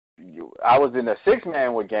I was in a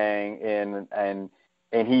 6-man with Gang, and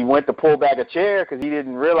he went to pull back a chair because he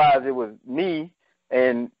didn't realize it was me,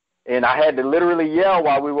 and I had to literally yell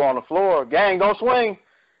while we were on the floor, "Gang, don't swing!"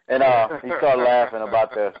 And he started laughing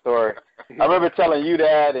about the story. I remember telling you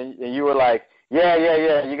that, and you were like, "Yeah,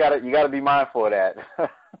 you gotta be mindful of that."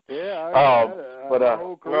 Yeah.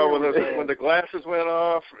 Well, when the glasses went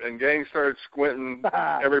off and Gang started squinting,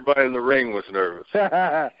 everybody in the ring was nervous.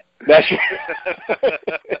 That's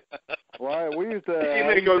Well, we used to. He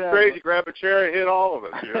may go crazy, grab a chair, and hit all of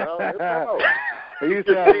us. You know. He used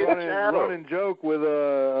to have a running joke with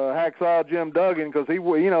Hacksaw Jim Duggan because he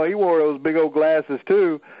wore those big old glasses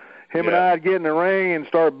too. Him and I'd get in the ring and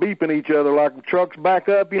start beeping each other like trucks back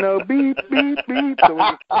up, beep, beep, beep,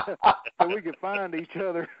 so we could find each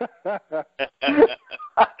other.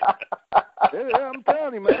 I'm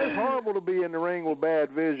telling you, man, it's horrible to be in the ring with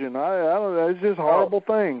bad vision. I don't know, it's just a horrible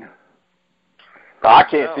thing. I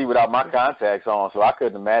can't see without my contacts on, so I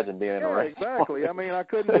couldn't imagine being in the ring. Exactly. I mean, I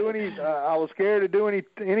couldn't do any. I was scared to do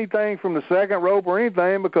anything from the second rope or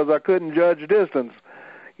anything because I couldn't judge distance.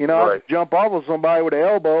 I'd jump off of somebody with an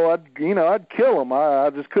elbow. I'd kill them. I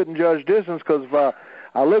just couldn't judge distance because if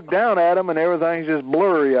I look down at them and everything's just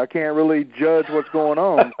blurry, I can't really judge what's going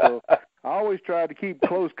on. So I always tried to keep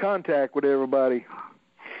close contact with everybody.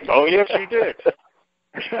 Oh, yes, you did.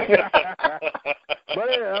 But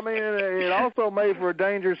I mean, it also made for a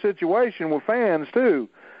dangerous situation with fans too.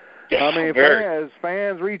 I mean,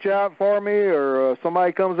 fans reach out for me, or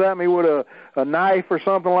somebody comes at me with a knife or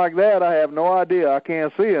something like that, I have no idea. I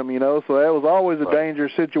can't see them, So that was always a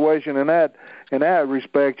dangerous situation in that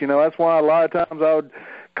respect. That's why a lot of times I would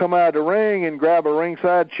come out of the ring and grab a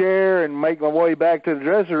ringside chair and make my way back to the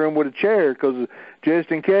dressing room with a chair, because just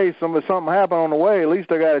in case something happened on the way, at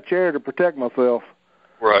least I got a chair to protect myself.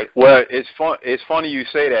 Right. Well, it's funny you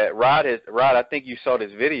say that. Rod, I think you saw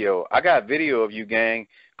this video. I got video of you, Gang,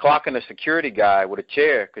 clocking a security guy with a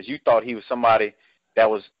chair because you thought he was somebody that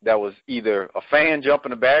was either a fan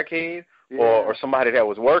jumping the barricade or somebody that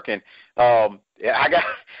was working. I'm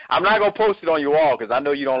not gonna post it on your wall because I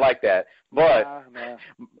know you don't like that. But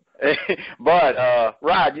but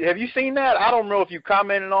Rod, have you seen that? I don't know if you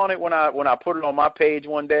commented on it when I put it on my page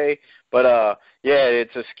one day. But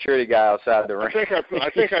it's a security guy outside the ring. I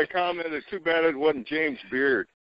think I commented. Too bad it wasn't James Beard.